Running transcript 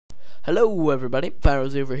Hello everybody,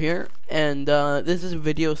 PyroZuvr here, and this is a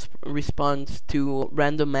video response to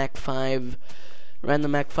RandomMacFive's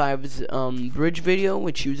bridge video,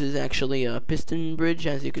 which uses actually a piston bridge,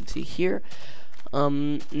 as you can see here.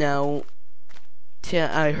 Now,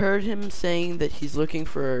 I heard him saying that he's looking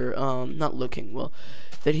for,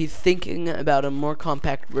 that he's thinking about a more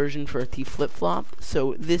compact version for a T-Flip-Flop.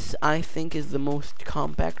 So this, I think, is the most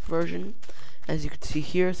compact version, as you can see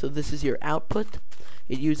here. So this is your output.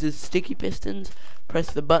 It uses sticky pistons.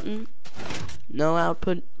 Press the button. No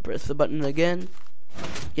output. Press the button again.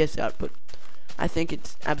 Yes, output. I think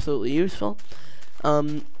it's absolutely useful.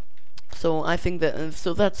 So I think that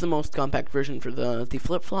so that's the most compact version for the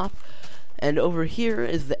T-Flip-Flop. And over here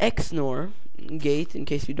is the XNOR gate. In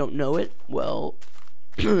case you don't know it, well,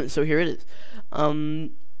 so here it is.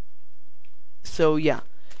 So yeah,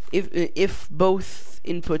 if both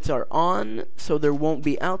inputs are on, so there won't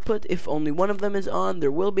be output. If only one of them is on, there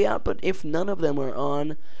will be output. If none of them are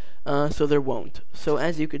on, so there won't. So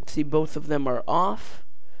as you can see, both of them are off.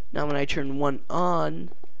 Now when I turn one on,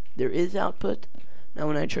 there is output. Now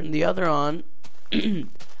when I turn the other on,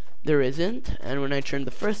 there isn't. And when I turn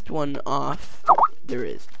the first one off, there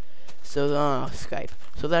is. So Skype.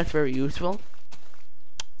 So that's very useful.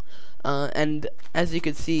 And as you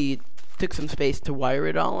can see, it took some space to wire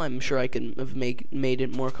it all. I'm sure I could have made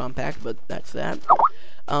it more compact, but that's that.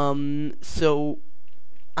 So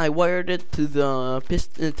I wired it to the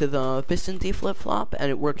Piston T-Flip-Flop,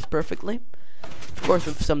 and it works perfectly. Of course,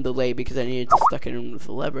 with some delay because I needed to stuck it in with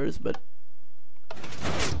the levers, but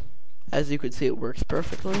as you can see, it works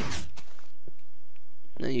perfectly.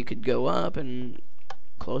 Now you could go up and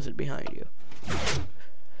close it behind you.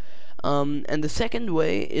 And the second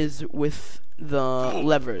way is with the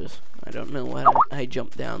levers. I don't know why I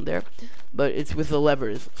jumped down there, but it's with the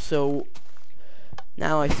levers. So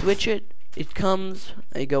now I switch it, it comes,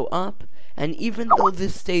 I go up, and even though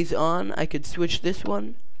this stays on, I could switch this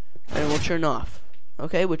one, and it will turn off.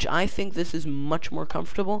 Okay, which I think this is much more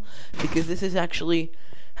comfortable, because this is actually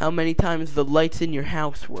how many times the lights in your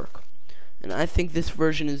house work. And I think this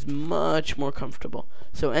version is much more comfortable.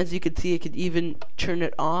 So as you can see, I could even turn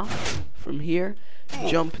it off from here,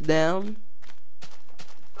 jump down,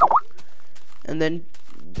 and then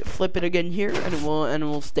flip it again here, and it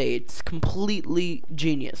will stay. It's completely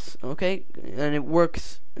genius, okay? And it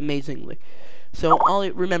works amazingly. So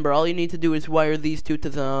remember, all you need to do is wire these two to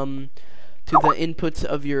the inputs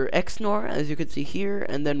of your XNOR, as you can see here,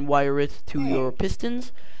 and then wire it to your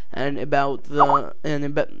pistons. And wire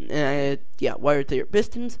it to your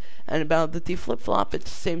pistons. And about the T-Flip-Flop,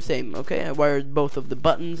 it's same. Okay, I wired both of the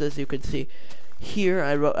buttons, as you can see here.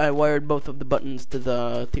 I wired both of the buttons to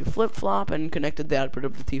the T-Flip-Flop and connected the output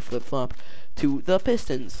of the T-Flip-Flop to the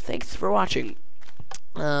pistons. Thanks for watching.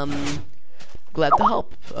 Glad to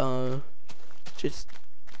help. Just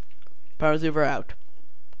PyroZuvr out.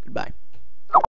 Goodbye.